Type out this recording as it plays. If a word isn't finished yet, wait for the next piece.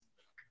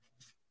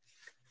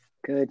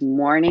Good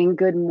morning.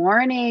 Good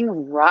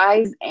morning.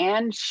 Rise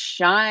and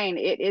shine.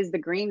 It is the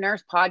Green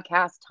Nurse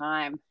podcast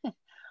time.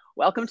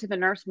 Welcome to the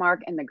nurseMARK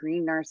and the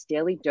Green Nurse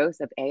Daily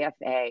Dose of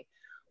AFA,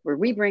 where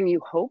we bring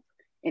you hope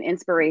and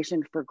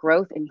inspiration for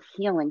growth and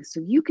healing so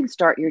you can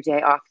start your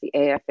day off the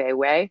AFA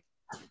way.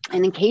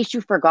 And in case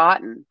you've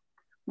forgotten,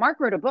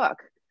 Mark wrote a book,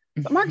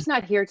 but Mark's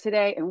not here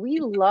today. And we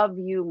love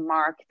you,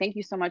 Mark. Thank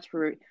you so much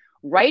for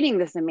writing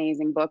this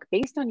amazing book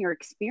based on your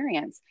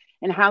experience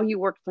and how you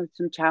worked through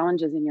some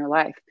challenges in your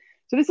life.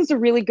 So this is a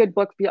really good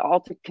book for you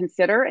all to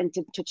consider and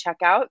to check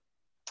out.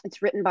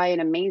 It's written by an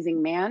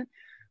amazing man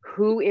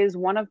who is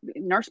one of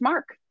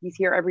nurseMARK. He's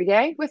here every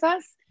day with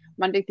us,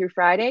 Monday through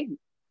Friday,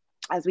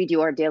 as we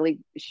do our daily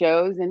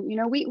shows. And,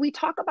 we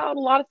talk about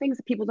a lot of things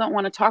that people don't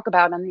want to talk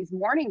about on these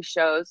morning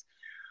shows.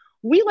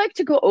 We like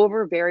to go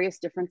over various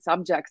different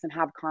subjects and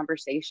have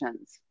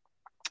conversations.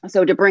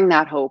 So to bring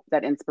that hope,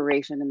 that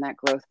inspiration, and that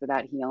growth for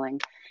that healing.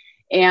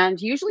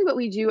 And usually what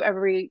we do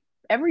every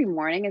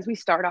morning is we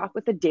start off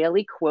with a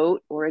daily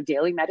quote or a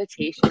daily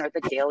meditation or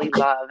the daily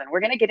love. And we're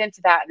going to get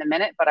into that in a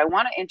minute, but I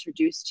want to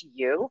introduce to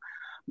you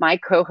my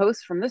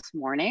co-host from this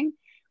morning.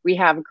 We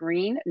have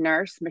Green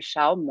Nurse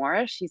Michelle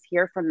Morris. She's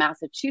here from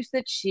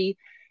Massachusetts. She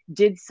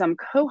did some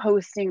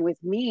co-hosting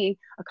with me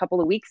a couple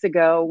of weeks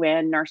ago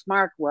when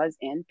nurseMARK was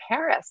in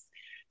Paris.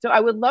 So I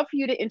would love for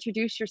you to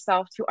introduce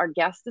yourself to our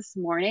guest this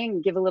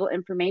morning, give a little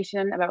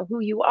information about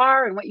who you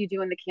are and what you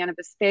do in the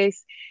cannabis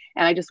space.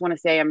 And I just want to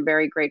say I'm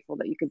very grateful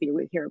that you could be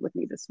here with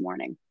me this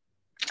morning.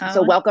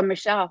 So welcome,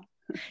 Michelle.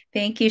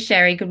 Thank you,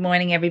 Sherry. Good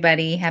morning,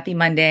 everybody. Happy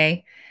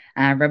Monday.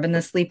 Rubbing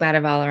the sleep out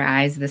of all our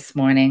eyes this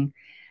morning.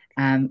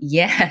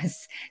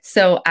 Yes.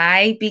 So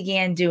I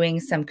began doing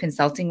some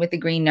consulting with the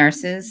Green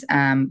Nurses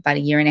about a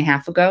year and a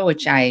half ago,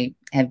 which I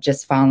have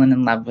just fallen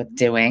in love with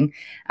doing.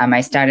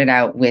 I started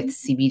out with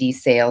CBD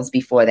sales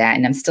before that,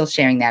 and I'm still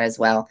sharing that as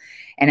well.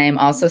 And I'm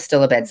also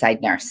still a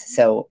bedside nurse.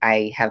 So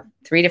I have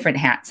 3 different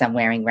hats I'm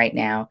wearing right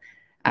now,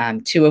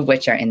 2 of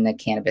which are in the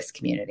cannabis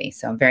community.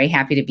 So I'm very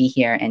happy to be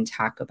here and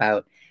talk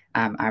about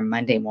our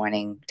Monday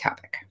morning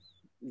topic.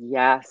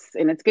 Yes.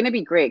 And it's going to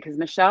be great because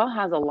Michelle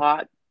has a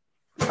lot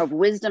of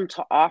wisdom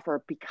to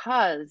offer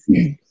because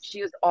she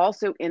is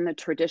also in the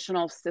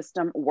traditional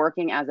system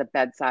working as a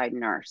bedside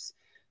nurse.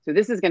 So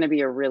this is going to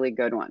be a really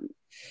good one.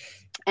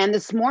 And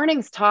this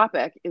morning's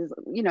topic is,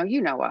 you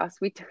know us,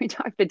 we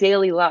talk the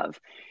daily love.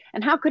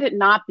 And how could it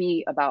not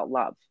be about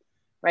love,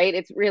 right?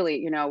 It's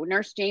really,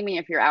 Nurse Jamie,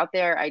 if you're out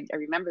there, I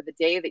remember the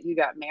day that you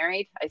got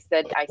married. I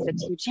said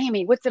to you,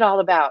 Jamie, what's it all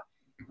about?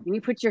 And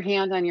you put your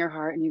hand on your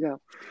heart and you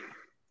go,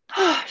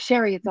 oh,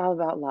 Sherry, it's all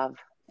about love.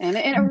 And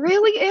it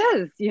really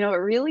is, it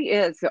really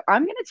is. So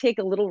I'm going to take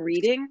a little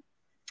reading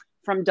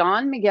from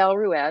Don Miguel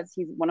Ruiz.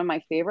 He's one of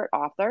my favorite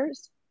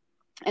authors,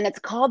 and it's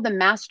called The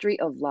Mastery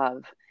of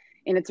Love.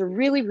 And it's a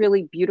really,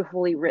 really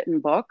beautifully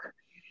written book.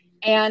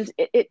 And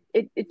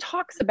it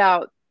talks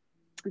about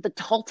the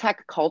Toltec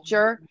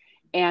culture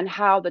and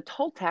how the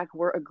Toltec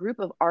were a group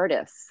of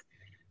artists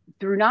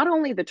through not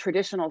only the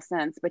traditional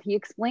sense, but he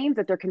explains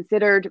that they're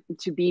considered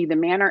to be the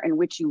manner in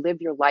which you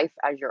live your life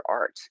as your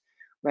art.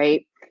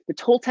 Right? The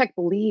Toltec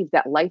believed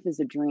that life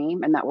is a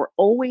dream and that we're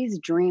always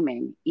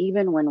dreaming,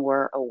 even when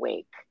we're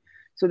awake.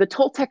 So the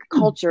Toltec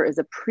culture is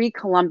a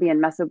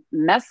pre-Columbian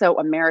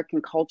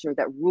Mesoamerican culture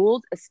that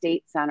ruled a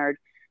state-centered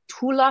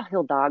Tula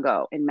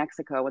Hidalgo in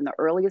Mexico in the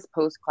earliest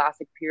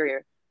post-classic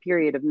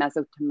period of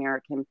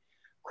Mesoamerican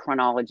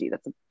chronology.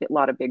 That's a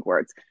lot of big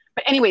words.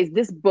 But anyways,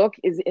 this book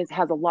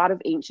has a lot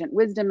of ancient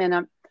wisdom in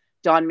it.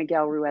 Don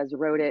Miguel Ruiz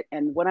wrote it.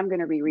 And what I'm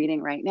going to be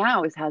reading right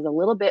now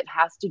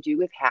has to do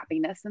with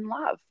happiness and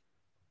love.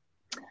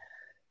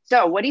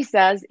 So what he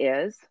says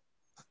is,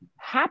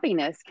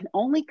 happiness can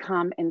only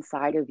come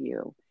inside of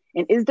you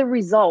and is the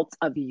result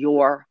of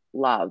your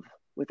love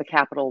with a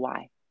capital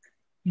Y.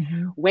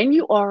 Mm-hmm. When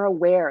you are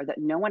aware that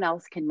no one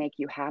else can make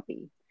you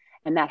happy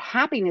and that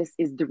happiness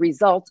is the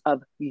result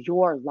of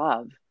your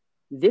love,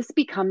 this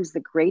becomes the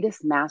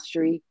greatest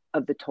mastery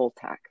of the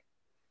Toltec,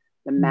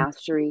 the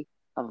mastery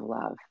of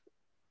love.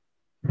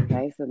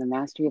 Okay, so the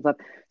mastery of love.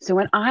 So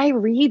when I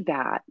read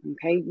that,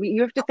 okay,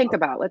 you have to think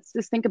about, let's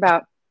just think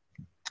about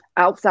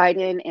outside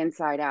in,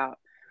 inside out,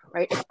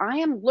 right? If I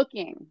am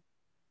looking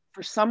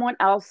for someone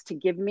else to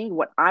give me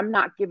what I'm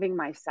not giving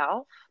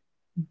myself,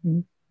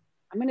 I'm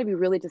going to be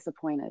really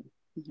disappointed,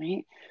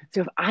 right?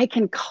 So if I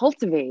can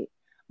cultivate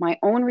my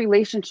own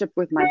relationship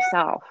with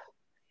myself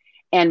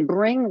and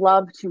bring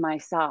love to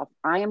myself,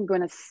 I am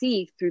going to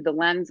see through the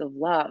lens of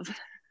love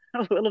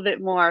a little bit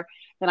more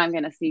than I'm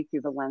going to see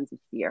through the lens of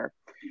fear.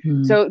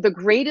 So the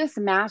greatest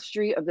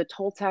mastery of the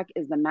Toltec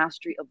is the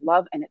mastery of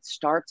love, and it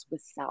starts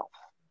with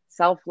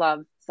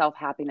self-love,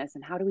 self-happiness.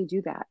 And how do we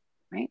do that,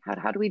 right?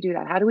 How do we do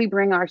that? How do we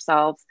bring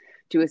ourselves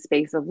to a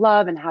space of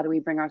love, and how do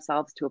we bring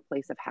ourselves to a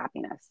place of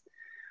happiness?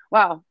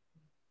 Well,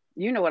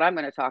 you know what I'm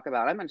going to talk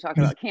about. I'm going to talk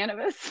about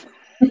cannabis.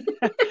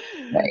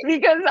 Right.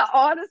 Because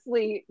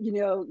honestly,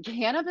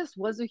 cannabis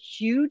was a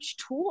huge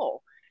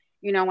tool.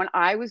 When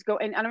I was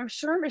and I'm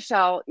sure,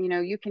 Michelle,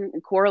 you can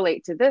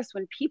correlate to this.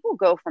 When people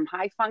go from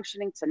high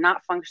functioning to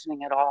not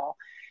functioning at all,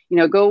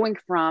 going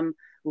from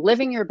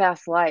living your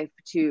best life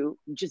to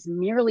just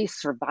merely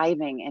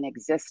surviving and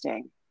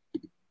existing.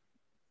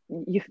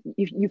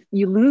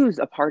 You lose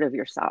a part of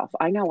yourself.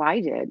 I know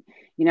I did,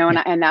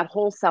 and that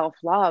whole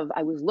self-love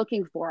I was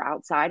looking for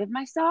outside of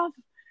myself,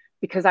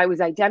 because I was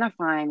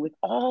identifying with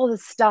all the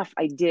stuff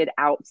I did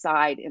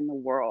outside in the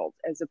world,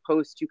 as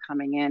opposed to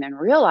coming in and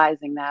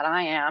realizing that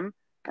I am,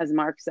 as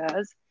Mark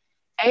says,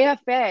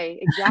 AFA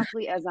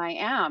exactly as I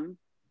am.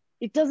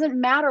 It doesn't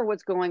matter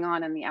what's going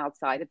on the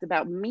outside. It's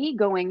about me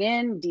going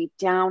in deep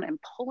down and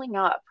pulling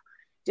up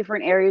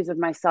different areas of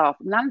myself,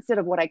 not instead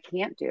of what I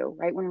can't do,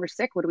 right? When we're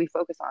sick, what do we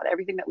focus on?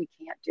 Everything that we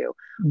can't do.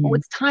 Mm-hmm. Well,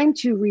 it's time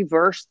to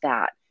reverse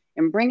that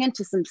and bring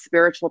into some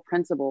spiritual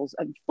principles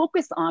and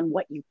focus on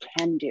what you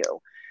can do,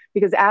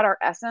 because at our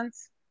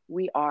essence,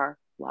 we are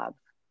love.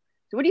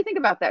 So what do you think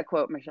about that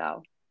quote,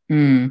 Michelle?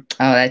 Oh,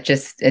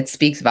 it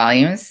speaks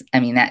volumes. I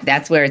mean,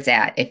 that's where it's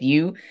at. If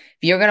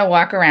you're going to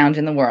walk around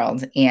in the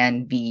world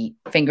and be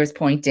fingers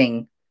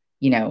pointing,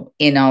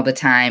 in all the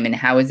time, and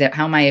how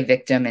am I a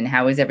victim, and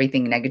how is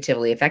everything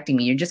negatively affecting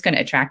me? You're just going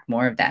to attract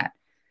more of that.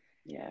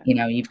 Yeah.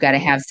 You've got to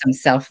have some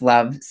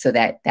self-love so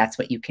that's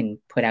what you can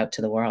put out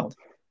to the world.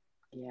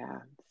 Yeah.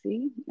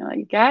 See,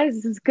 guys,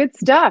 this is good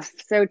stuff.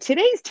 So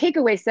today's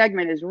takeaway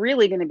segment is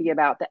really going to be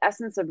about the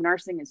essence of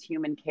nursing is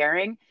human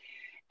caring.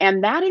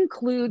 And that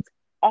includes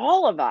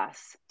all of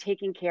us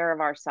taking care of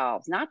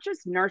ourselves, not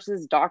just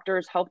nurses,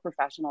 doctors, health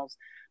professionals,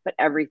 but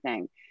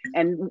everything.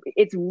 And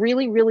it's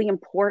really, really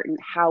important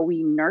how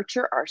we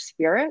nurture our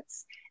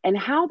spirits and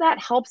how that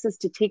helps us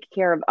to take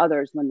care of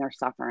others when they're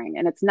suffering.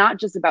 And it's not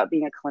just about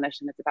being a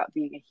clinician, it's about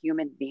being a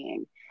human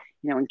being,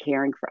 and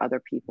caring for other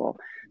people.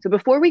 So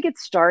before we get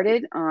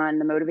started on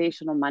the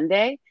Motivational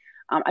Monday,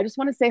 I just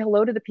want to say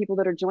hello to the people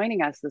that are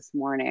joining us this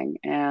morning.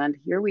 And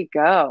here we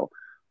go.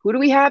 Who do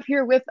we have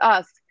here with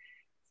us?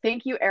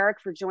 Thank you,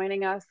 Eric, for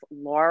joining us.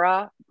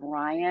 Laura,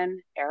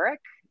 Brian, Eric.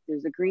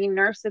 There's a green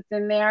nurse that's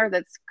in there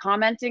that's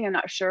commenting. I'm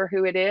not sure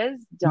who it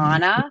is.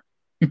 Donna.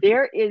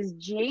 There is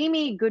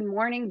Jamie. Good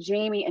morning,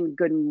 Jamie. And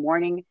good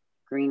morning,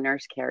 green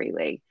nurse Carrie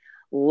Lee.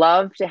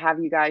 Love to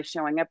have you guys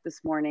showing up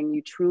this morning.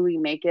 You truly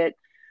make it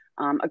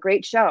a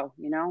great show.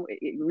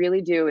 It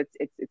really do.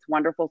 It's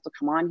wonderful to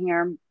come on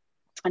here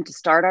and to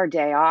start our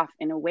day off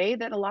in a way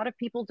that a lot of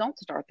people don't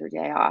start their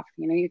day off.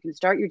 You can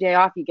start your day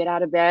off, you get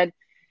out of bed,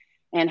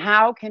 and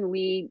how can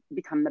we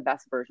become the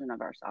best version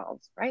of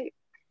ourselves, right?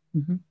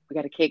 Mm-hmm. We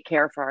got to take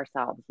care for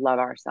ourselves, love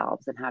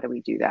ourselves. And how do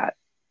we do that?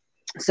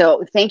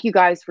 So thank you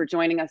guys for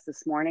joining us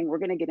this morning. We're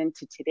going to get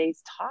into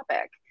today's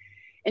topic.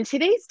 And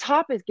today's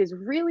topic is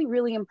really,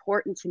 really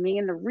important to me.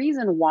 And the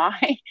reason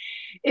why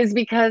is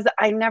because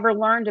I never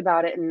learned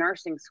about it in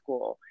nursing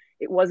school.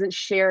 It wasn't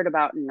shared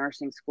about in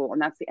nursing school,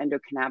 and that's the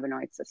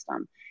endocannabinoid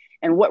system.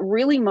 And what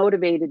really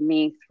motivated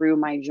me through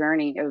my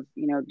journey of,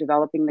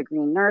 developing the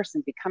green nurse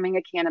and becoming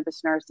a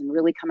cannabis nurse and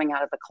really coming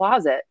out of the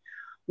closet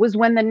was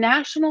when the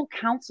National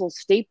Council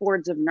State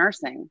Boards of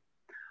Nursing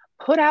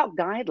put out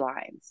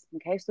guidelines.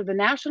 Okay, so the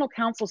National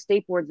Council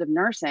State Boards of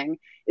Nursing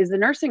is the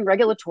nursing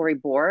regulatory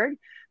board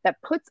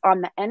that puts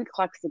on the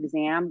NCLEX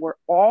exam, where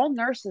all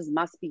nurses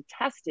must be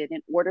tested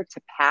in order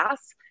to pass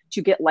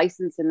to get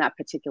licensed in that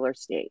particular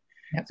state.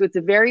 Yep. So it's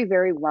a very,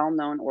 very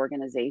well-known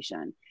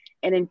organization.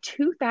 And in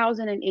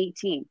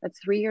 2018, that's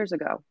 3 years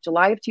ago,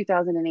 July of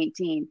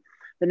 2018,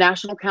 the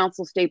National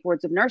Council State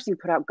Boards of Nursing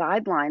put out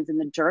guidelines in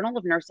the Journal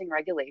of Nursing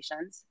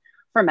Regulations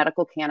for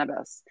medical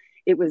cannabis.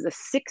 It was a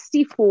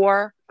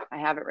 64, I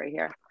have it right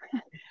here,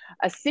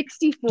 a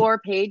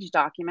 64-page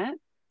document,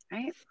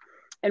 right?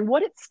 And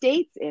what it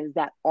states is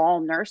that all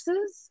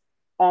nurses,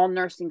 all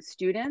nursing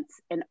students,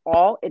 and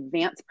all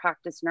advanced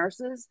practice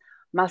nurses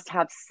must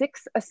have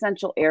 6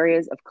 essential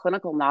areas of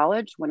clinical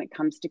knowledge when it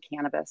comes to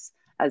cannabis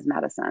as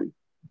medicine.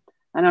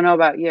 I don't know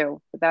about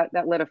you, but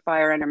that lit a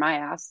fire under my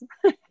ass.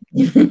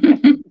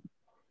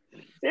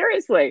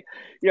 Seriously,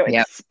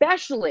 yep.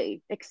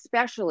 especially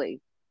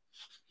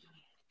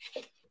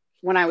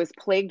when I was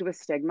plagued with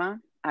stigma,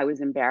 I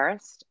was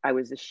embarrassed. I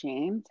was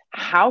ashamed.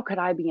 How could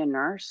I be a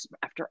nurse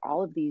after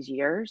all of these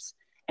years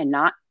and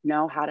not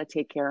know how to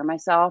take care of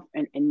myself,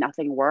 and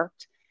nothing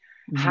worked?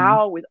 Mm-hmm.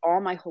 How, with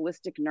all my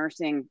holistic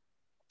nursing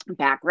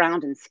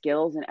background and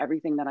skills and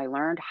everything that I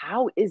learned,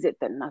 how is it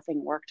that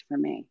nothing worked for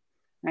me?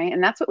 Right.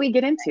 And that's what we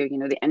get into,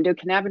 the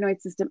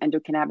endocannabinoid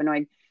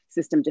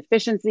system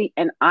deficiency.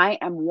 And I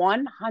am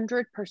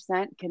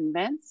 100%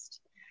 convinced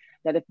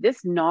that if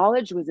this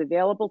knowledge was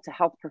available to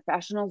health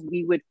professionals,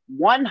 we would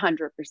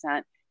 100%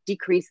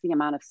 decrease the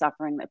amount of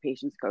suffering that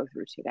patients go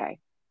through today.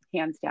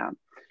 Hands down.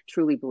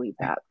 Truly believe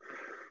that.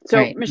 So,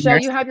 right. Michelle,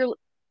 you have your,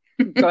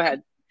 go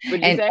ahead.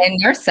 And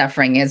nurse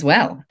suffering as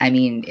well. I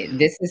mean,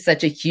 this is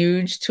such a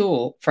huge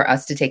tool for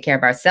us to take care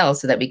of ourselves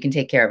so that we can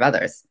take care of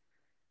others.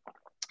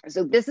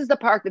 So this is the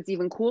part that's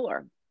even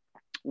cooler.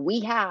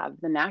 We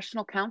have the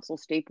National Council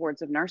State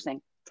Boards of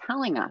Nursing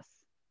telling us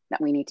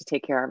that we need to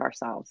take care of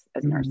ourselves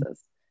as mm-hmm.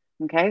 nurses.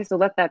 Okay, so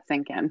let that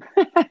sink in,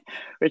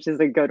 which is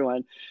a good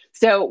one.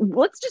 So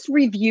let's just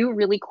review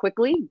really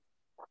quickly.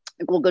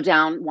 We'll go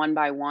down one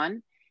by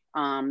one.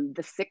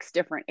 the 6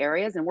 different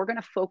areas, and we're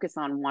going to focus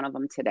on one of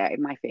them today,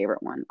 my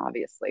favorite one,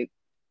 obviously.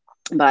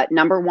 But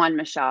number 1,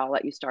 Michelle, I'll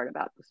let you start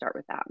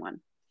with that one.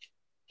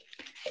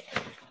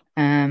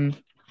 I'm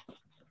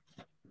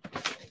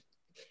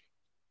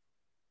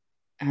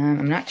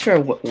not sure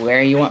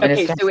where you want me to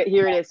start. Okay,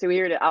 so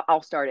here it is.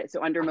 I'll start it.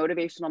 So under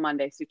Motivational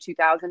Monday, so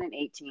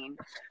 2018.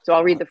 So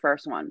I'll read the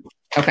first one.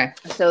 Okay.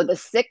 So the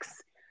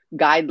 6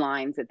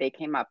 guidelines that they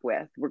came up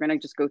with, we're going to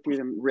just go through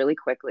them really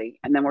quickly,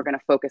 and then we're going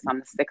to focus on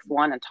the 6th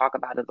one and talk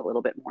about it a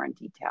little bit more in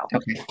detail.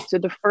 Okay. So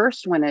the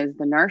first one is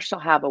the nurse shall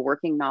have a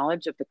working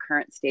knowledge of the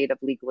current state of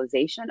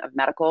legalization of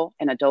medical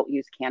and adult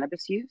use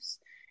cannabis use.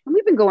 And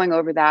we've been going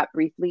over that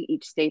briefly,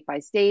 each state by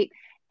state,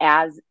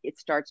 as it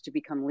starts to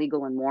become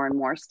legal in more and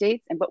more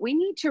states. And what we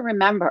need to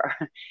remember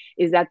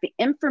is that the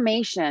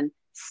information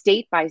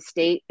state by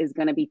state is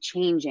going to be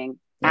changing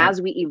as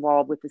we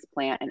evolve with this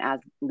plant and as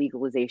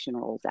legalization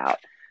rolls out.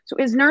 So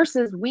as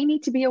nurses, we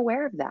need to be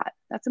aware of that.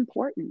 That's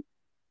important,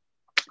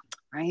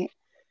 right?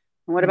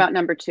 And what about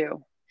number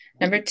 2?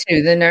 Number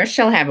 2, the nurse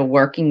shall have a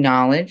working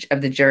knowledge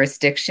of the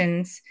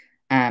jurisdictions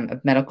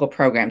of medical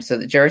programs. So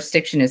the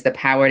jurisdiction is the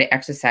power to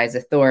exercise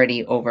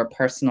authority over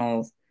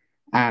personal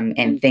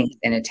and things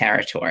in a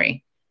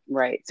territory.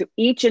 Right. So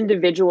each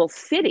individual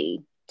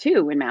city,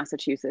 too, in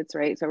Massachusetts,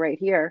 right? So right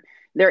here,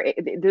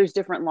 there's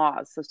different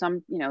laws. So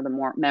some, the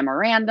more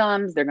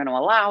memorandums, they're going to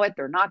allow it,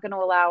 they're not going to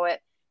allow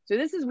it. So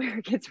this is where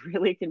it gets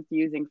really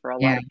confusing for a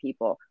lot of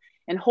people.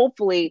 And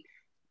hopefully,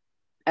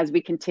 as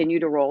we continue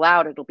to roll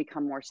out, it'll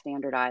become more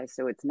standardized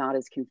so it's not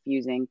as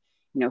confusing,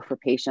 for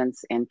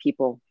patients and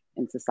people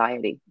in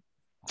society.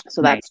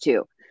 So that's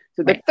 2.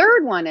 So the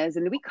third one is,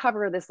 and we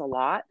cover this a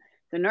lot,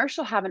 the nurse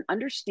shall have an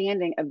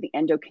understanding of the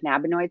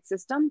endocannabinoid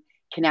system,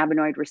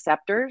 cannabinoid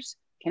receptors,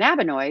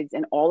 cannabinoids,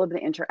 and all of the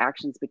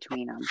interactions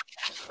between them.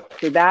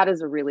 So that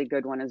is a really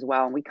good one as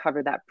well. And we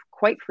cover that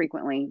quite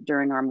frequently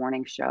during our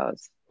morning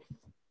shows.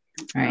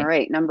 All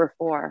right, number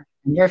 4.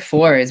 Number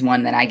 4 is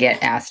one that I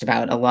get asked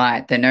about a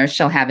lot. The nurse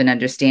shall have an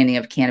understanding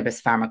of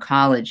cannabis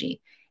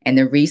pharmacology and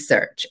the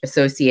research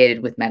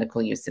associated with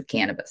medical use of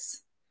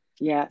cannabis.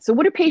 Yeah. So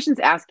what are patients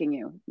asking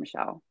you,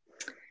 Michelle?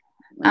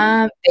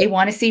 They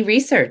want to see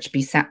research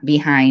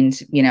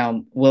behind,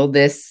 will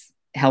this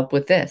help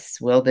with this?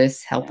 Will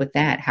this help with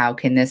that? How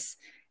can this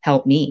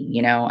help me?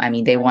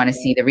 They want to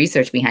see the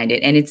research behind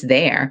it, and it's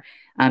there.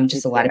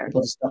 Just a lot of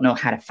people just don't know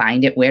how to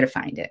find it, where to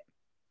find it.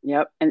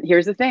 Yep. And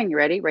here's the thing. You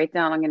ready? Write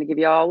down. I'm going to give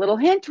you all a little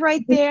hint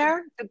right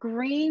there. The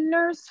Green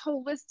Nurse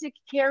Holistic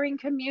Caring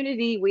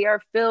Community. We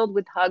are filled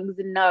with hugs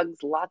and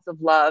nugs, lots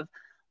of love,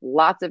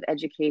 lots of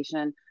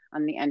education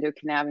on the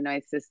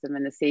endocannabinoid system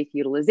and the safe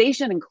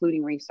utilization,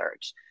 including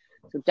research.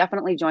 So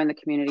definitely join the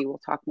community.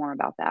 We'll talk more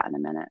about that in a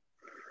minute.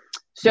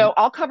 So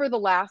I'll cover the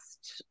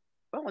last.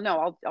 Oh,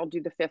 no, I'll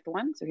do the 5th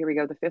one. So here we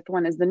go. The 5th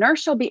one is the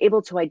nurse shall be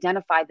able to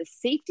identify the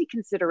safety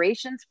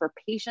considerations for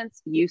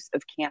patients' use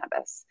of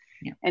cannabis.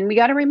 Yeah. And we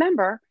got to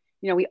remember,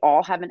 we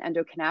all have an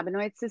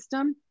endocannabinoid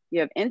system.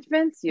 You have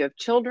infants, you have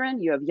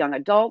children, you have young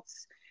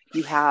adults,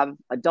 you have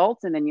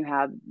adults, and then you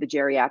have the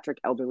geriatric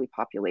elderly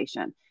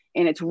population.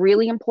 And it's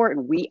really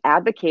important. We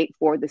advocate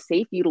for the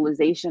safe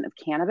utilization of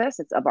cannabis.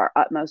 It's of our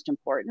utmost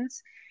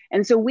importance.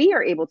 And so we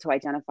are able to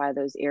identify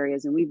those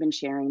areas, and we've been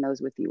sharing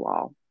those with you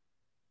all.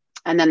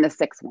 And then the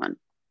 6th one.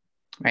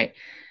 Right.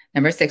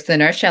 Number 6, the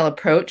nurse shall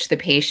approach the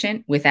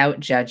patient without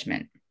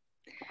judgment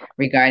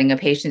regarding a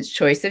patient's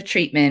choice of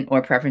treatment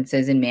or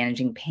preferences in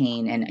managing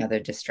pain and other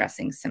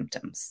distressing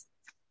symptoms.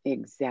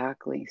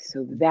 Exactly.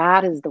 So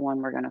that is the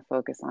one we're going to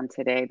focus on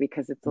today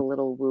because it's a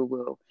little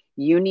woo-woo.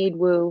 You need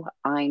woo.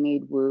 I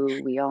need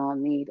woo. We all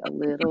need a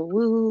little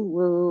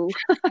woo-woo.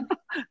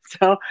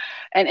 So,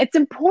 and it's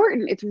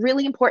important. It's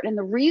really important. And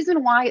the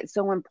reason why it's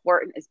so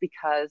important is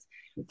because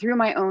through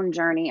my own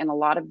journey and a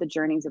lot of the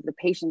journeys of the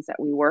patients that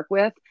we work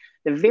with,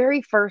 the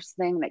very first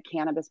thing that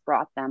cannabis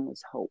brought them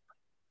was hope,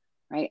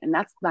 right? And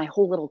that's my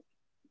whole little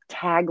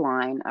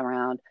tagline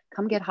around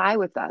come get high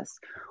with us.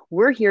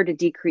 We're here to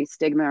decrease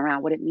stigma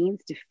around what it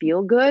means to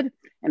feel good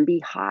and be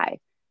high.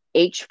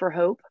 H for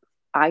hope,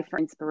 I for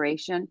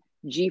inspiration,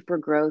 G for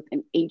growth,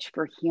 and H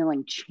for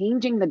healing,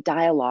 changing the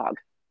dialogue.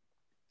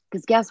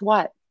 Because guess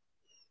what?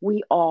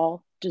 We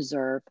all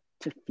deserve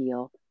to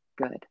feel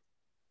good,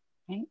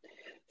 right?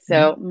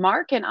 So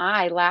Mark and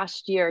I,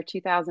 last year,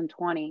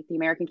 2020, the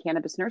American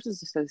Cannabis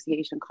Nurses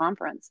Association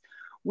conference,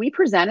 we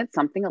presented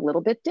something a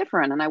little bit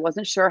different. And I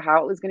wasn't sure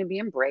how it was going to be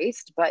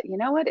embraced, but you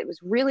know what? It was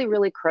really,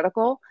 really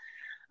critical.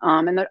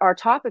 Our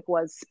topic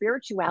was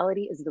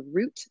spirituality is the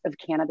root of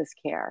cannabis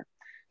care.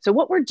 So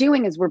what we're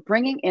doing is we're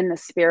bringing in the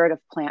spirit of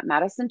plant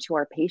medicine to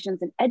our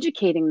patients and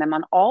educating them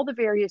on all the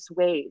various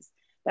ways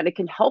that it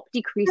can help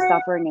decrease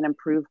suffering and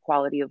improve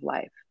quality of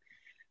life.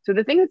 So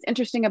the thing that's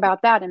interesting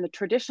about that, in the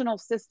traditional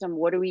system,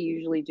 what do we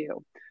usually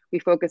do? We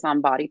focus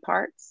on body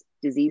parts,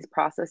 disease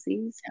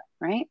processes,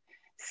 right?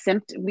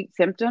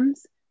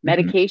 Symptoms,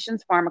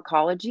 medications,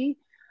 pharmacology.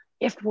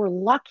 If we're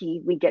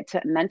lucky, we get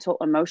to mental,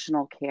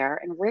 emotional care,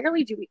 and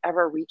rarely do we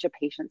ever reach a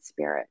patient's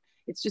spirit.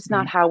 It's just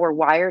not how we're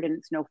wired, and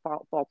it's no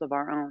fault of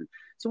our own.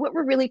 So what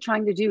we're really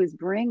trying to do is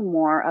bring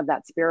more of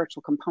that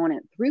spiritual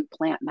component through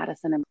plant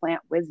medicine and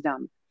plant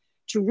wisdom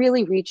to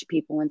really reach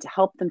people and to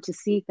help them to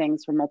see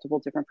things from multiple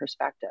different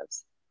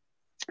perspectives.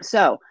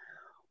 So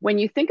when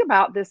you think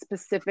about this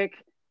specific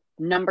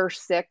number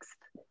 6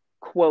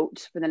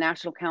 quote for the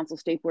National Council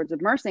State Boards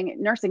of Nursing,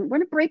 we're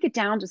going to break it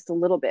down just a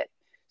little bit.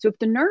 So if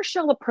the nurse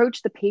shall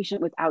approach the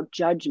patient without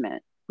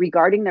judgment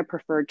regarding their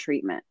preferred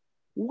treatment,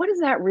 what does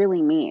that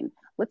really mean?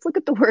 Let's look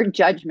at the word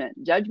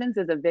judgment. Judgment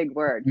is a big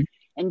word.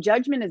 And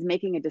judgment is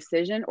making a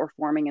decision or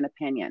forming an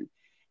opinion.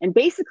 And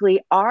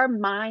basically, our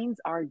minds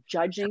are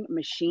judging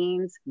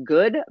machines,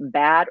 good,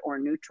 bad, or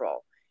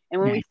neutral. And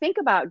when we think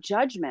about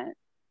judgment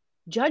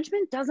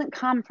doesn't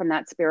come from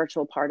that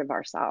spiritual part of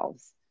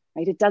ourselves,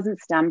 right? It doesn't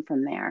stem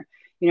from there.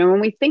 You know, when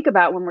we think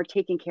about when we're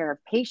taking care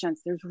of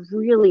patients, there's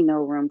really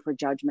no room for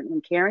judgment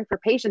when caring for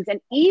patients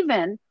and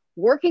even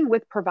working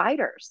with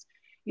providers.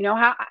 You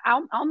know,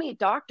 I'll meet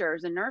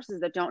doctors and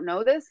nurses that don't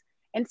know this.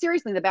 And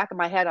seriously, in the back of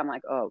my head, I'm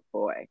like, oh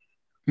boy,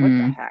 what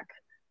the heck?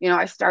 You know,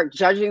 I start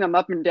judging them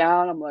up and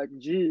down. I'm like,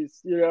 geez,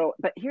 you know,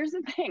 but here's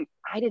the thing.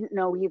 I didn't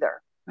know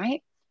either,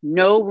 right?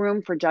 No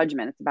room for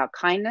judgment. It's about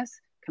kindness,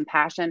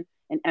 compassion,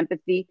 and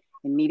empathy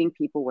and meeting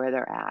people where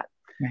they're at.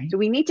 So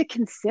we need to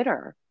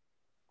consider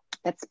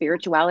that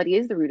spirituality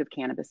is the root of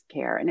cannabis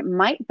care, and it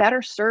might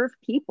better serve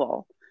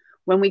people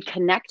when we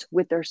connect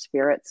with their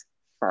spirits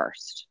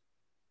first,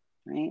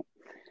 right?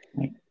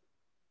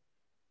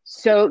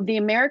 So the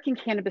American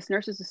Cannabis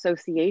Nurses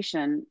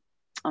Association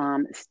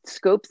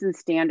scopes and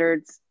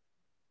standards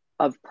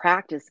of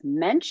practice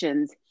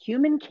mentions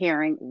human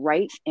caring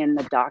right in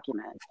the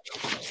document.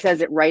 It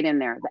says it right in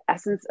there. The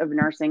essence of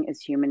nursing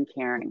is human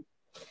caring.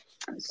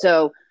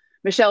 So,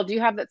 Michelle, do you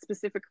have that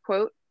specific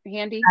quote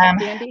handy?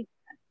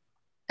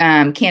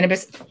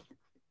 Cannabis.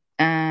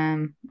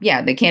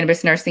 The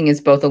cannabis nursing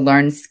is both a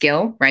learned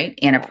skill, right,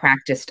 and a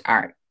practiced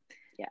art.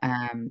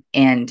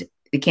 And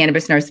the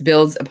cannabis nurse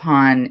builds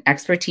upon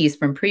expertise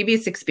from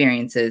previous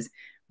experiences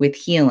with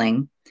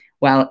healing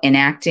while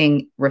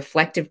enacting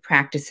reflective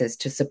practices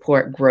to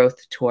support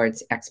growth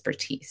towards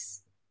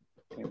expertise.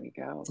 There we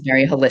go. It's a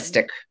very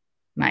holistic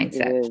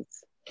mindset. It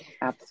is.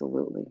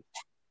 Absolutely.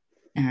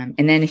 And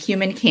then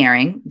human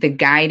caring, the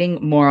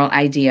guiding moral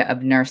idea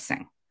of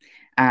nursing.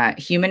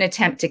 Human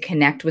attempt to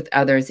connect with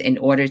others in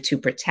order to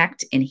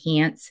protect,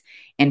 enhance,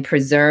 and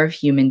preserve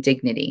human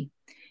dignity.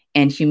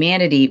 And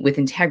humanity with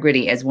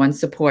integrity as one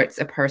supports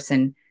a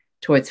person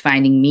towards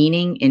finding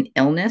meaning in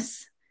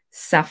illness,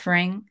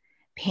 suffering,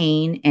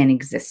 pain, and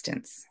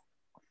existence.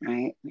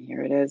 Right.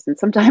 Here it is. And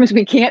sometimes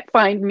we can't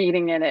find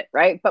meaning in it,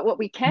 right? But what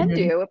we can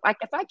do, if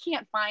I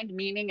can't find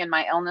meaning in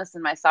my illness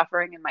and my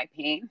suffering and my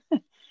pain,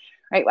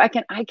 right,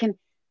 I can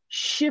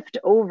shift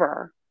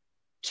over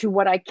to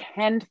what I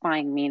can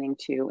find meaning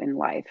to in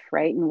life,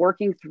 right? And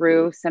working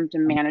through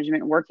symptom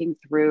management, working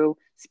through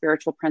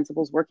spiritual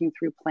principles, working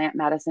through plant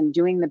medicine,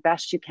 doing the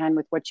best you can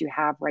with what you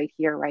have right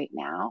here, right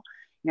now,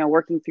 you know,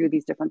 working through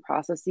these different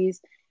processes.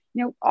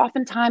 You know,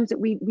 oftentimes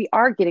we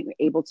are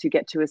able to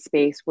get to a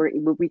space where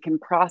we can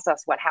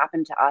process what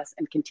happened to us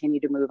and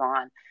continue to move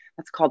on.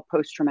 That's called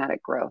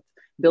post-traumatic growth,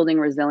 building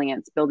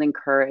resilience, building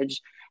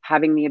courage,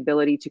 having the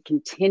ability to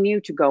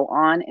continue to go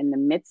on in the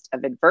midst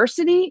of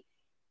adversity.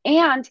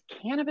 And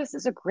cannabis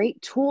is a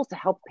great tool to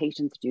help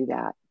patients do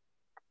that,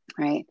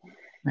 right?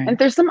 And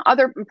there's some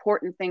other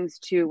important things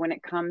too when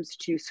it comes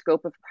to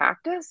scope of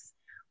practice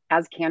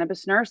as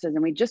cannabis nurses.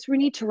 And we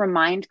need to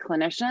remind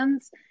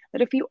clinicians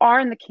that if you are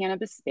in the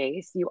cannabis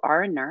space, you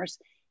are a nurse,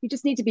 you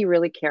just need to be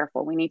really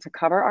careful. We need to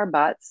cover our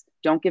butts,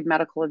 don't give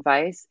medical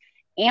advice.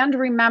 And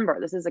remember,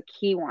 this is a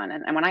key one.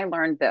 And when I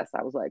learned this,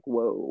 I was like,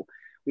 whoa,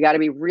 we got to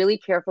be really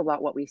careful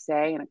about what we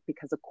say. And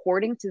because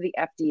according to the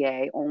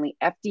FDA, only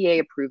FDA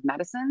approved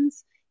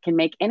medicines can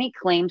make any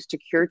claims to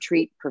cure,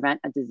 treat,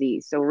 prevent a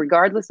disease. So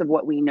regardless of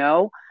what we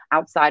know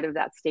outside of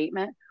that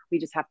statement, we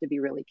just have to be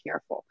really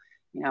careful.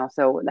 You know,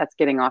 so that's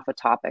getting off a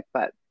topic,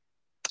 but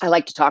I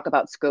like to talk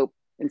about scope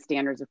and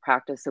standards of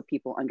practice so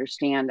people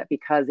understand that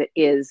because it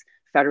is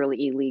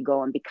federally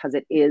illegal and because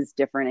it is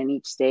different in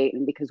each state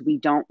and because we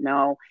don't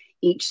know,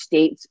 each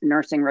state's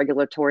nursing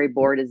regulatory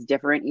board is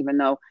different, even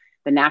though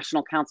the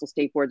National Council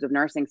State Boards of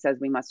Nursing says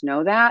we must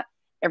know that.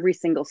 Every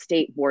single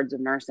state boards of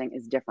nursing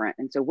is different.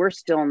 And so we're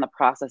still in the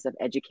process of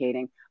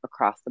educating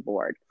across the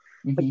board.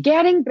 But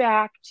getting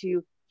back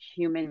to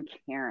human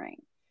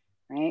caring,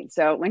 right?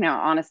 So we know,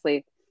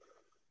 honestly,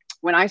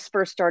 when I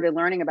first started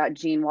learning about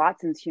Gene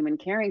Watson's human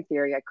caring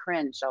theory, I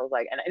cringed. I was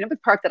like, and the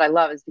part that I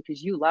love is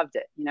because you loved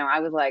it. You know,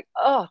 I was like,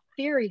 oh,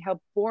 theory, how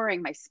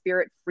boring. My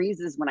spirit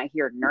freezes when I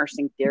hear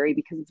nursing theory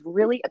because it's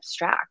really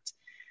abstract.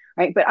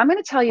 Right. But I'm going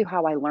to tell you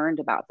how I learned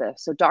about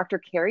this. So Dr.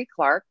 Carrie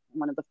Clark,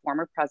 one of the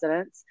former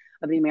presidents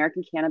of the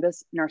American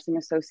Cannabis Nursing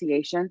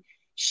Association,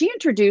 she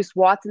introduced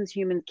Watson's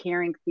human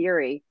caring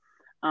theory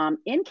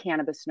in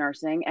cannabis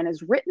nursing and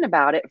has written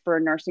about it for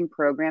a nursing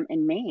program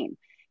in Maine.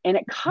 And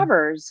it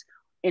covers,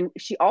 and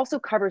she also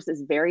covers this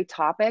very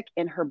topic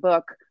in her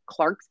book,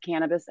 Clark's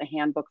Cannabis, A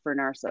Handbook for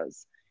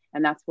Nurses.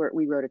 And that's where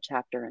we wrote a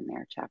chapter in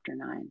there, chapter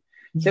 9.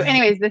 So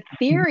anyways, the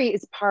theory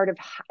is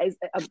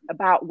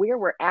about where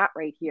we're at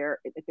right here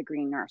at the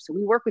Green Nurse. So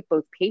we work with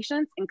both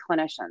patients and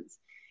clinicians,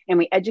 and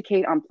we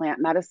educate on plant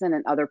medicine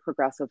and other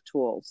progressive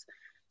tools.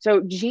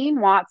 So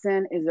Jean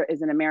Watson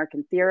is an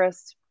American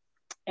theorist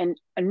and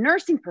a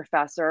nursing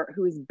professor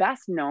who is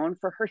best known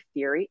for her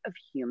theory of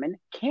human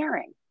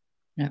caring.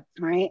 Yeah.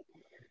 Right.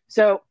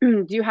 So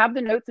do you have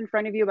the notes in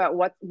front of you about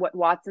what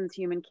Watson's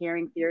human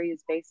caring theory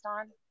is based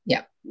on?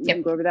 Yeah. You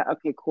can go over that.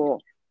 Okay,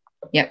 cool.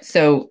 Yep.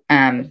 So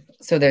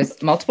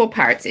there's multiple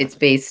parts. It's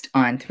based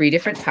on 3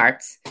 different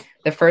parts.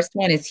 The first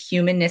one is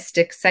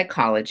humanistic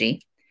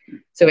psychology.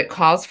 So it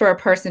calls for a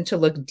person to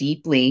look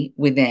deeply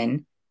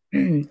within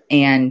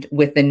and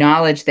with the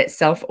knowledge that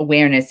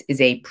self-awareness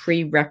is a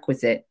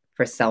prerequisite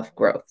for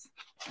self-growth.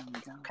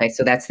 Okay,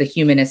 so that's the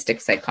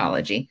humanistic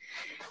psychology.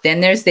 Then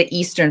there's the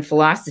Eastern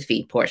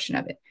philosophy portion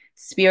of it.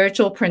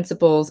 Spiritual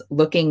principles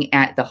looking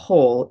at the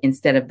whole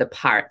instead of the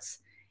parts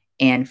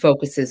and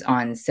focuses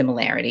on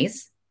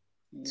similarities.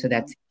 So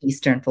that's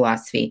Eastern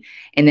philosophy.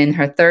 And then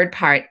her third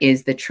part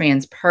is the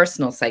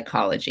transpersonal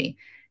psychology.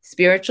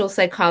 Spiritual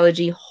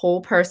psychology, whole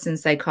person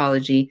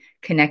psychology,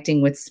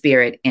 connecting with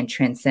spirit and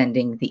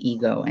transcending the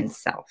ego and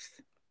self.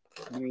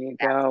 There you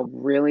go.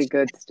 Really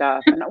good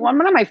stuff. And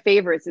one of my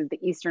favorites is the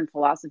Eastern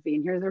philosophy.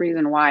 And here's the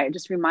reason why. It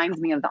just reminds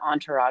me of the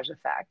entourage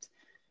effect,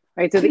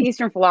 right? So the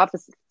Eastern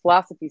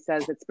philosophy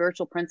says that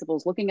spiritual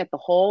principles looking at the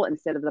whole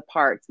instead of the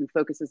parts and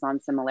focuses on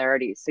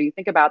similarities. So you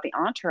think about the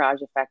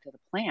entourage effect of the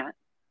plant.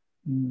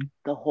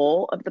 The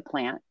whole of the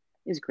plant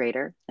is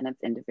greater than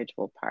its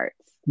individual parts.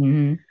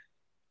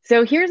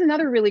 So here's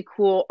another really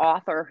cool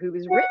author who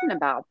has written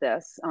about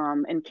this.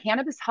 In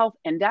Cannabis Health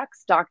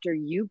Index, Dr.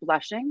 Hugh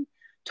Bleshing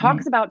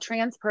talks about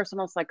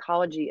transpersonal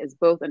psychology as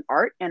both an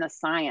art and a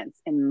science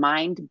in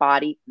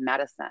mind-body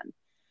medicine.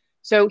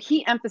 So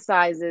he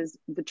emphasizes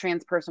the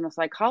transpersonal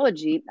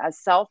psychology as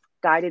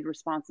self-guided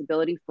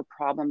responsibility for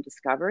problem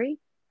discovery,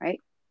 right?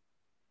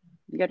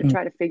 You got to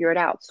try to figure it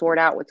out, sort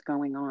out what's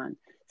going on.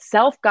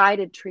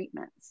 Self-guided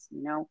treatments,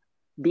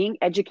 being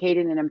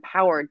educated and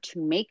empowered to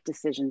make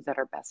decisions that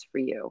are best for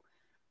you.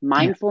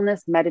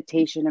 Mindfulness,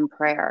 meditation, and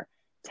prayer.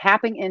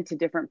 Tapping into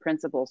different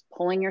principles,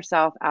 pulling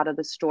yourself out of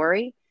the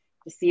story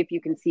to see if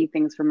you can see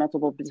things from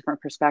multiple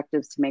different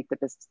perspectives to make the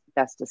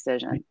best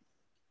decision.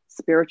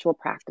 Spiritual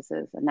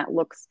practices, and that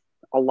looks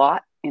a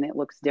lot and it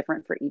looks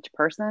different for each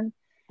person.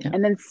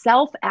 And then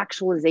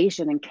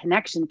self-actualization and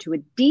connection to a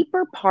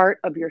deeper part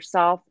of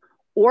yourself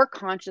or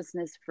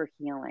consciousness for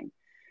healing.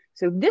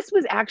 So this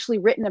was actually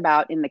written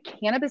about in the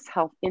Cannabis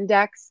Health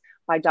Index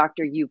by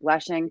Dr. Hugh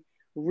Bleshing.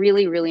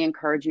 Really, really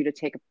encourage you to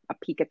take a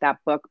peek at that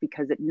book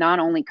because it not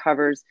only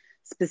covers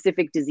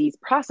specific disease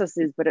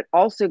processes, but it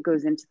also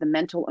goes into the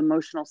mental,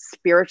 emotional,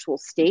 spiritual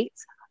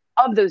states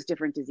of those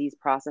different disease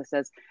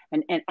processes.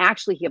 And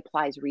actually he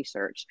applies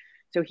research.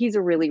 So he's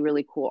a really,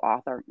 really cool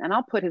author. And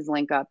I'll put his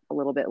link up a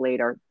little bit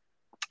later.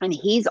 And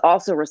he's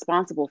also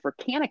responsible for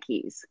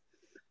Canna-Keys.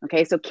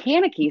 Okay, so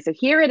Canna-Keys. So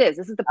here it is.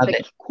 This is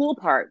the cool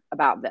part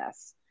about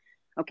this.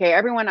 Okay,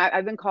 everyone,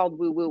 I've been called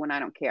woo-woo and I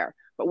don't care.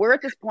 But we're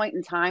at this point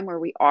in time where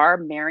we are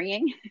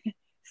marrying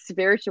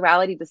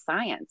spirituality to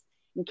science.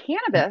 And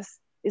cannabis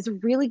is a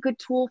really good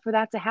tool for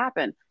that to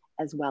happen,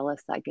 as well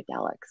as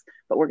psychedelics.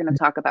 But we're going to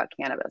talk about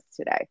cannabis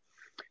today.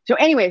 So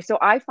anyway, so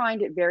I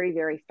find it very,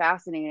 very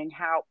fascinating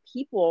how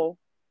people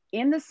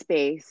in the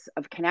space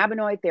of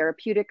cannabinoid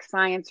therapeutic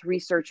science,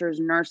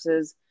 researchers,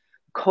 nurses,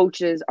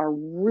 coaches are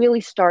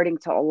really starting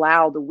to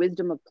allow the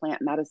wisdom of plant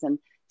medicine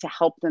to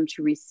help them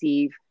to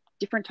receive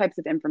different types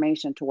of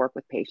information to work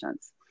with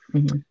patients.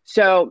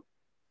 So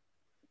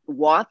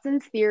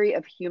Watson's theory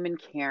of human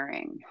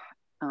caring.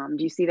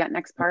 Do you see that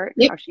next part?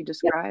 How she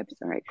describes?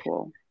 All right,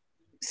 cool.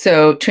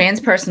 So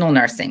transpersonal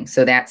nursing.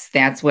 So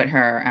that's what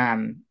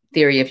her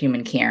theory of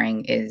human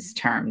caring is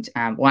termed.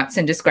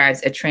 Watson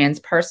describes a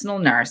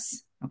transpersonal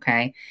nurse,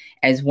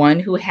 as one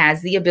who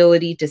has the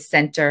ability to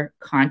center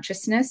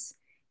consciousness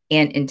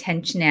and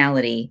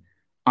intentionality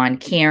on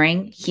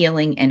caring,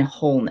 healing, and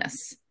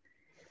wholeness,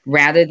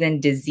 rather than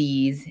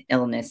disease,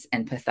 illness,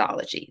 and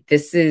pathology.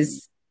 This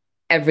is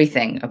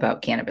everything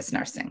about cannabis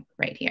nursing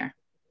right here.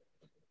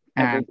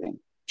 Everything.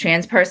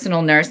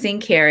 Transpersonal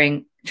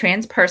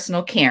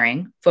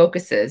caring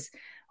focuses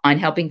on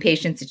helping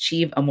patients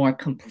achieve a more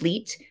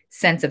complete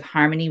sense of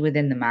harmony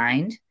within the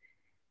mind,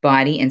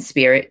 body, and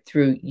spirit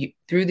through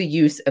the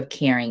use of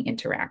caring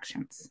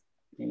interactions.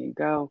 There you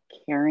go.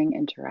 Caring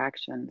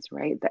interactions,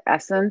 right? The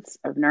essence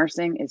of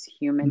nursing is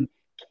human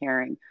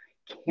caring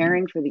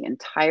for the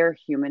entire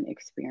human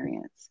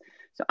experience.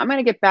 So I'm going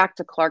to get back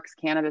to Clark's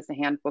Cannabis, a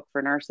Handbook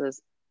for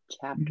Nurses,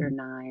 chapter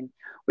 9,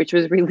 which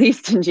was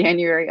released in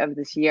January of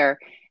this year.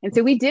 And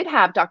so we did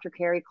have Dr.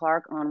 Carrie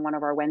Clark on one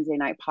of our Wednesday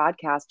night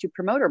podcasts to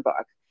promote her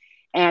book.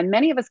 And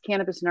many of us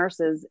cannabis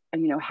nurses,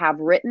 have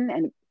written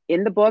and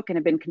in the book and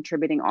have been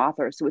contributing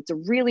authors. So it's a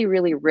really,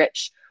 really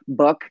rich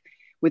book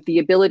with the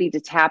ability to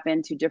tap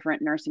into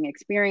different nursing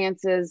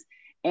experiences.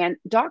 And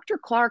Dr.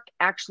 Clark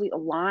actually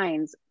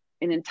aligns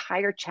an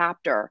entire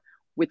chapter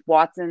with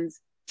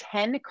Watson's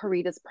 10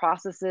 Caritas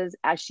processes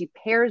as she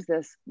pairs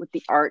this with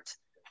the art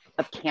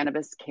of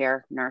cannabis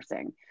care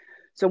nursing.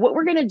 So what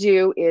we're going to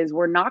do is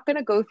we're not going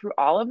to go through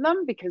all of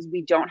them because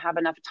we don't have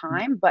enough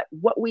time, but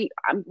what we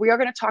are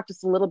going to talk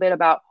just a little bit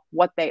about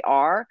what they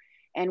are.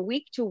 And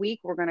week to week,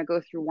 we're going to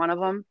go through one of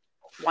them,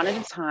 one at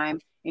a time,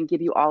 and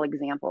give you all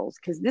examples,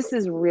 because this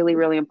is really,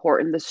 really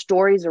important. The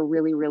stories are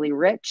really, really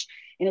rich,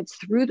 and it's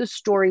through the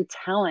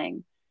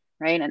storytelling,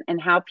 right?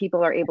 And how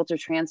people are able to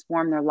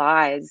transform their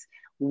lives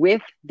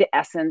with the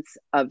essence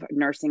of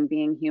nursing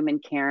being human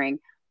caring,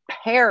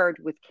 paired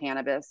with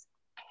cannabis,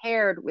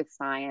 paired with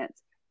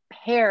science,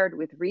 paired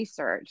with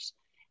research,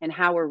 and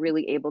how we're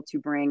really able to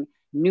bring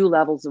new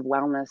levels of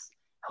wellness,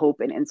 hope,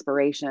 and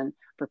inspiration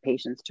for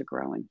patients to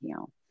grow and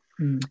heal.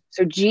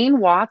 So Jean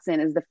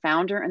Watson is the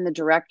founder and the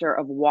director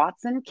of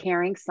Watson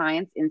Caring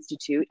Science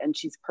Institute, and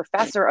she's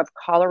professor of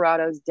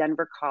Colorado's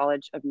Denver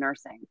College of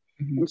Nursing.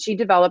 And she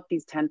developed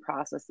these 10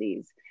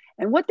 processes.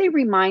 And what they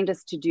remind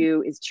us to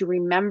do is to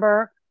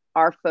remember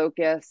our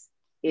focus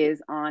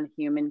is on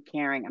human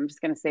caring. I'm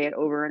just going to say it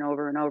over and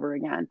over and over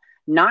again.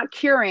 Not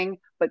curing,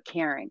 but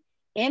caring.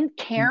 In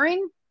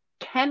caring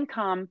can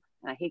come,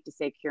 and I hate to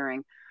say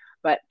curing,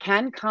 but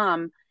can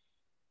come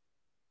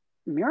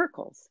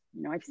miracles.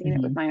 I've seen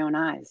it with my own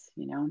eyes,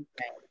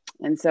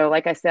 And so,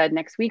 like I said,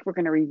 next week, we're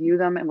going to review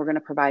them and we're going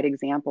to provide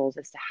examples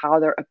as to how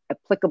they're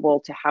applicable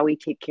to how we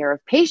take care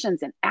of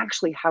patients and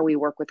actually how we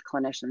work with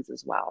clinicians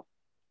as well.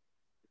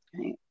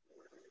 Right.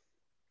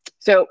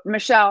 So,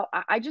 Michelle,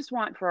 I just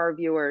want for our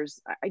viewers,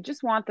 I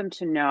just want them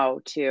to know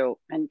too,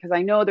 and because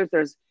I know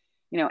there's,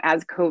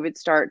 as COVID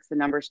starts, the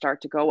numbers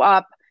start to go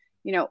up.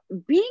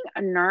 Being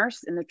a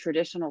nurse in the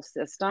traditional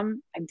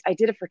system, I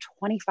did it for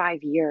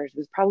 25 years. It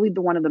was probably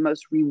one of the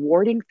most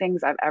rewarding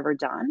things I've ever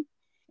done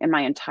in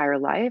my entire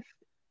life.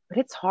 But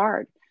it's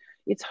hard.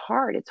 It's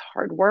hard. It's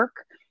hard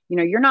work.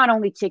 You're not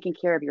only taking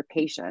care of your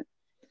patient,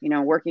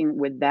 working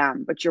with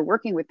them, but you're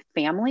working with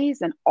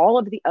families and all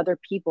of the other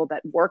people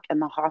that work in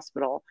the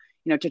hospital,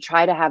 to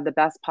try to have the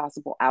best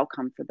possible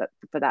outcome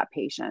for that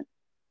patient.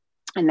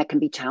 And that can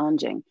be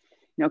challenging.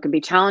 It can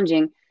be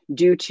challenging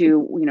due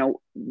to,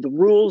 the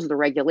rules, the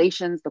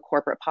regulations, the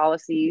corporate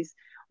policies,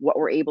 what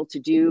we're able to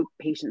do,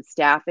 patient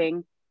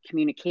staffing,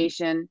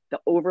 communication, the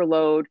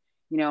overload,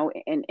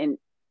 and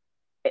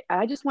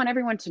I just want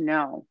everyone to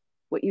know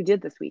what you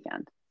did this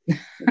weekend,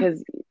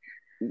 because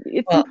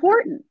it's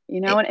important,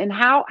 and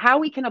how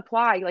we can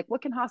apply, like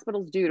what can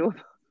hospitals do to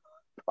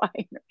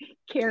apply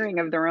caring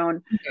of their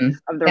own, That's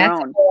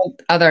a whole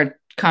other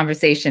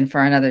conversation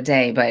for another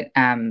day. But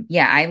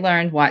I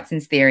learned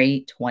Watson's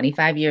theory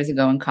 25 years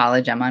ago in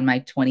college. I'm on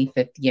my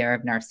 25th year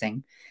of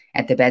nursing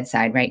at the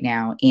bedside right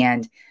now.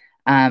 And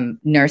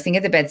nursing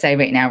at the bedside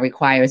right now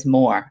requires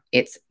more.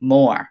 It's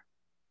more.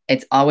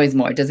 It's always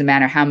more. It doesn't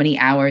matter how many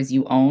hours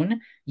you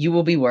own, you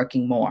will be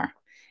working more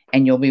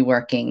and you'll be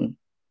working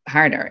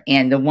harder.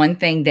 And the one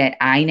thing that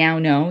I now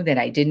know that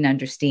I didn't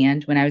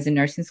understand when I was in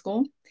nursing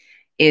school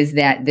is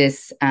that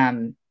this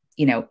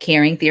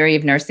caring theory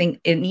of nursing,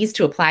 it needs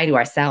to apply to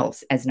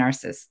ourselves as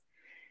nurses.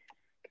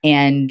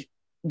 And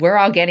we're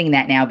all getting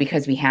that now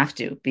because we have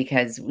to,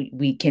 because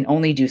we can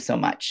only do so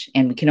much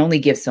and we can only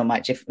give so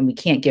much and we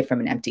can't give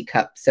from an empty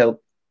cup. So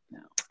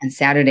on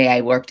Saturday,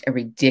 I worked a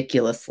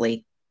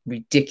ridiculously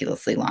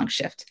long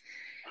shift.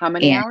 How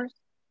many hours?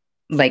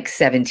 Like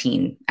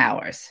 17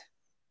 hours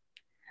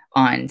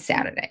on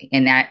Saturday.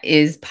 And that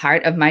is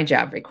part of my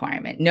job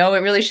requirement. No, it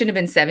really shouldn't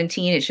have been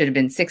 17. It should have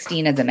been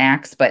 16 as a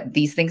max, but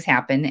these things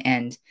happen.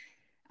 And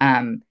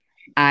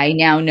I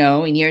now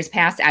know in years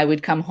past, I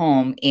would come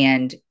home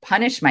and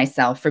punish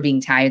myself for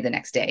being tired the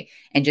next day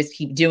and just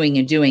keep doing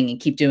and doing and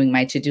keep doing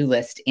my to-do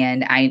list.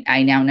 And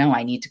I now know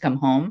I need to come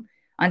home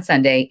on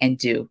Sunday and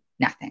do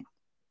nothing.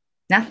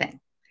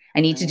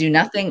 I need to do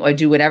nothing or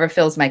do whatever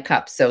fills my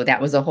cup. So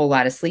that was a whole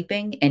lot of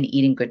sleeping and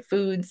eating good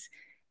foods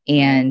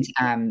and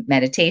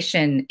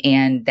meditation.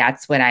 And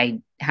that's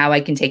how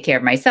I can take care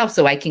of myself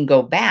so I can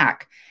go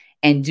back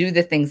and do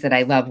the things that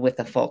I love with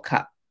a full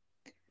cup.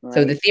 Right.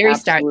 So the theory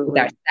starts with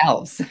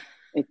ourselves.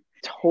 It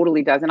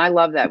totally does. And I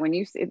love that when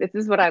you say, this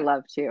is what I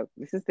love too.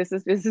 This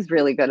is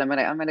really good. I'm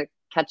going to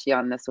catch you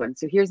on this one.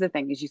 So here's the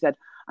thing, is you said,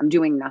 I'm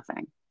doing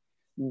nothing.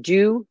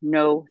 Do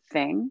no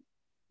thing.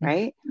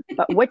 Right.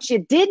 But what you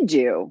did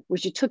do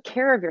was you took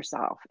care of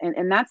yourself.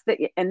 And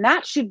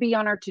that should be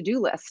on our to-do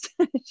list.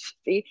 It should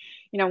be,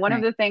 one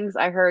of the things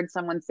I heard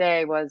someone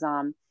say was,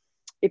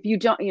 if you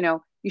don't,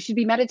 you should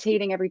be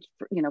meditating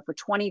for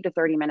 20 to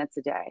 30 minutes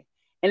a day.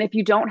 And if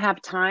you don't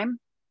have time,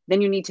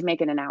 then you need to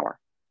make it an hour.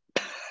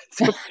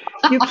 So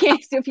you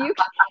can't, so if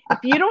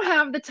you don't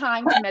have the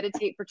time to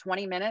meditate for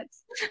 20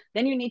 minutes,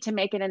 then you need to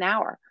make it an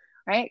hour.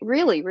 Right.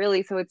 Really,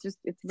 really. So it's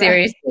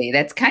seriously,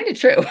 that's kind of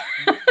true.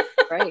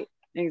 Right.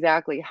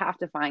 Exactly. You have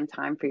to find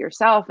time for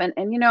yourself. And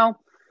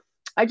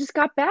I just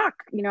got back,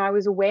 I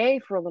was away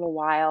for a little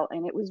while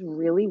and it was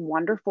really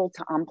wonderful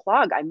to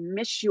unplug. I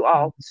miss you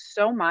all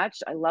so much.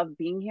 I love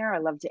being here. I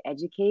love to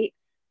educate,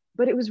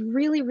 but it was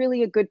really,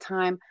 really a good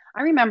time.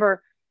 I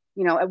remember,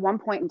 at one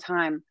point in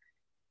time,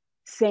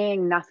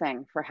 saying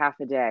nothing for half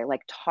a day,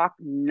 like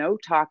no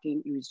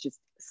talking. It was just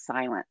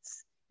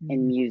silence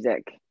and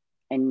music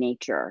and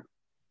nature,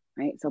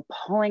 right? So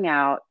pulling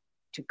out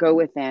to go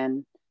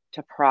within,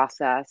 to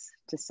process,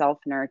 to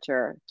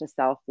self-nurture, to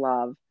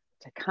self-love,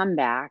 to come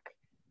back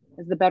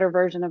as the better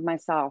version of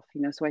myself,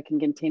 so I can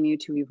continue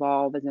to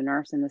evolve as a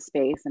nurse in the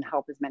space and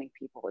help as many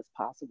people as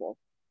possible.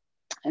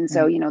 And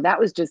so, that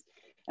was just,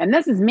 and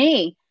this is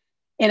me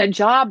in a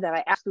job that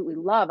I absolutely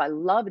love. I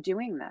love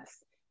doing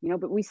this,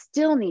 but we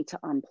still need to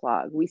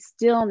unplug. We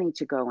still need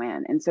to go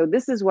in. And so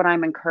this is what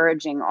I'm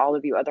encouraging all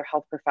of you other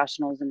health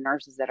professionals and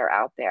nurses that are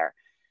out there.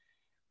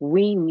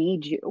 We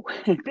need you.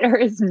 There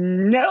is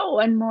no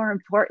one more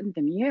important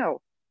than you.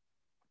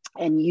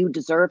 And you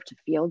deserve to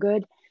feel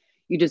good.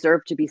 You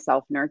deserve to be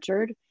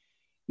self-nurtured.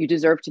 You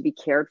deserve to be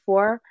cared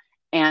for.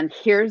 And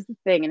here's the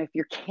thing. And if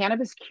you're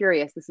cannabis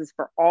curious, this is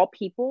for all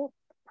people,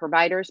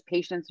 providers,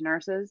 patients,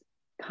 nurses.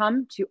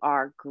 Come to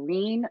our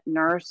Green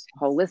Nurse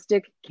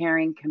Holistic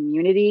Caring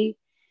community.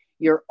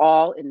 You're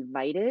all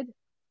invited.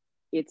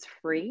 It's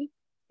free.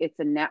 It's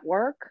a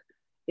network.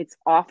 It's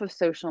off of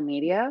social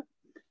media.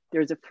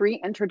 There's a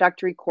free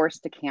introductory course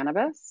to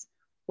cannabis.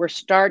 We're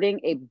starting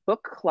a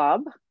book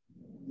club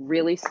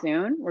really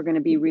soon. We're going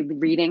to be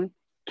reading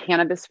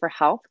Cannabis for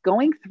Health,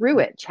 going through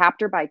it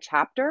chapter by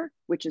chapter,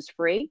 which is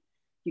free.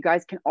 You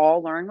guys can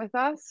all learn with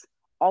us.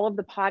 All of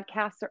the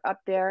podcasts are up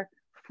there,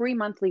 free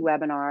monthly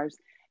webinars.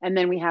 And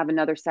then we have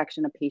another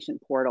section of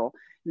patient portal.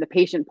 In the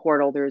patient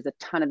portal, there's a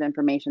ton of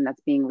information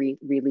that's being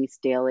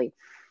released daily.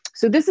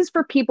 So this is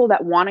for people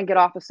that want to get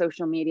off of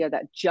social media,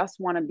 that just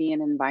want to be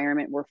in an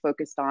environment we're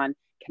focused on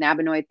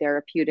cannabinoid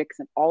therapeutics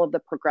and all of the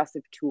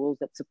progressive tools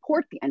that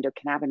support the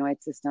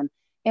endocannabinoid system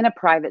in a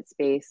private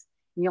space.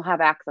 And you'll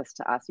have access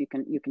to us. You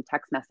can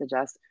text message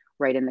us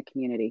right in the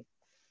community.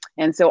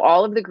 And so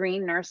all of the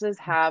green nurses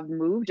have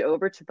moved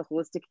over to the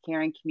holistic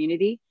caring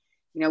community.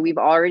 We've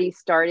already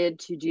started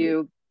to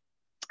do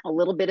a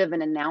little bit of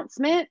an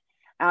announcement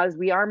as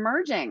we are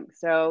merging.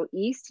 So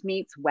East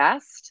meets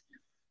West.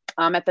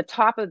 At the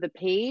top of the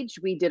page,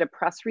 we did a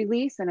press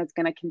release, and it's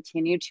going to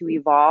continue to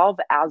evolve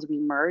as we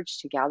merge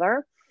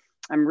together.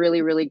 I'm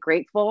really, really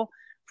grateful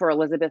for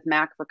Elizabeth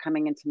Mack for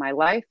coming into my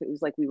life. It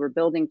was like we were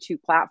building two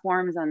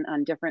platforms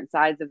on different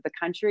sides of the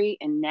country.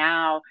 And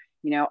now,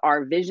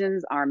 our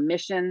visions, our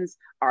missions,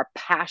 our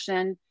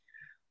passion,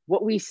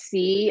 what we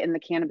see in the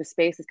cannabis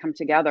space has come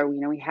together.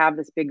 We have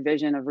this big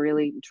vision of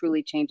really,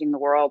 truly changing the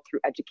world through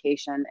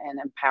education and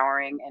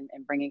empowering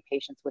and bringing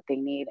patients what they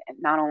need, and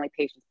not only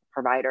patients, but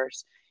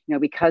providers,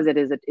 because it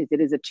is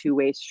a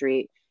two-way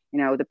street.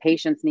 The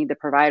patients need the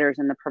providers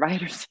and the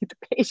providers need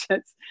the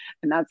patients.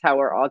 And that's how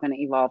we're all going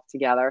to evolve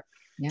together.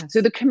 Yes.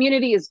 So the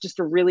community is just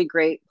a really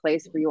great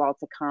place for you all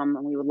to come,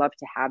 and we would love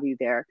to have you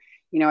there.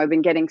 I've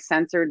been getting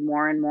censored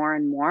more and more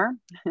and more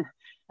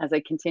as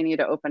I continue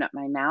to open up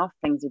my mouth.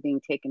 Things are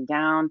being taken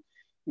down.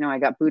 I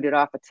got booted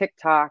off of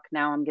TikTok.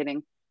 Now I'm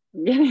getting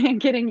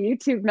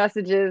YouTube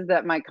messages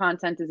that my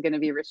content is going to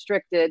be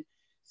restricted.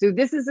 So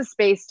this is a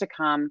space to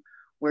come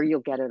where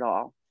you'll get it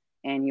all,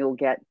 and you'll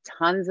get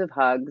tons of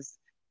hugs,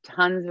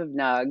 tons of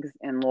nugs,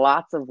 and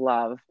lots of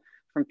love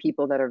from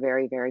people that are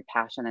very, very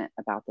passionate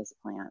about this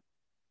plant.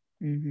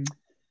 Mm-hmm.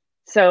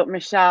 So,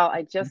 Michelle,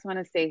 I just want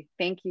to say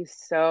thank you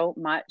so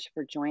much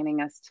for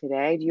joining us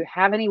today. Do you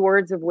have any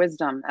words of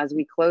wisdom as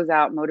we close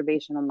out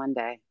Motivational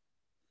Monday?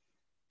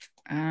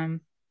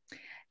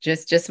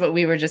 Just what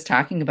we were just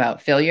talking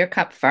about. Fill your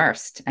cup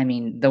first. I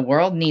mean, the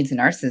world needs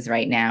nurses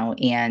right now,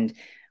 and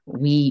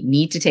we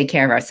need to take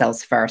care of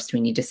ourselves first.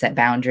 We need to set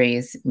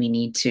boundaries. We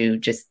need to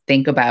just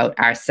think about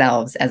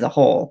ourselves as a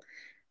whole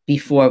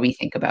before we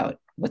think about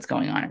what's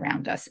going on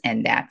around us.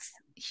 And that's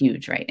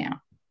huge right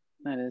now.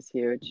 That is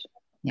huge.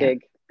 Yeah.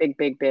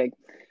 Big.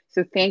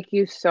 So thank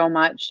you so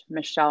much,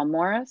 Michelle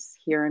Morris,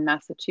 here in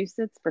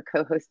Massachusetts, for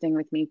co-hosting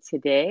with me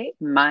today.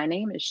 My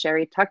name is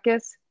Sherry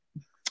Tuckus,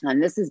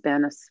 and this has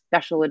been a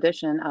special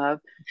edition of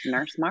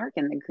nurseMARK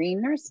and the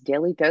Green Nurse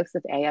Daily Dose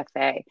of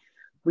AFA.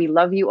 We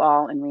love you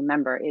all, and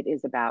remember, it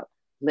is about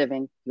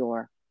living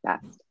your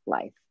best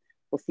life.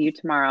 We'll see you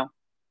tomorrow.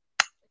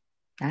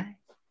 Bye.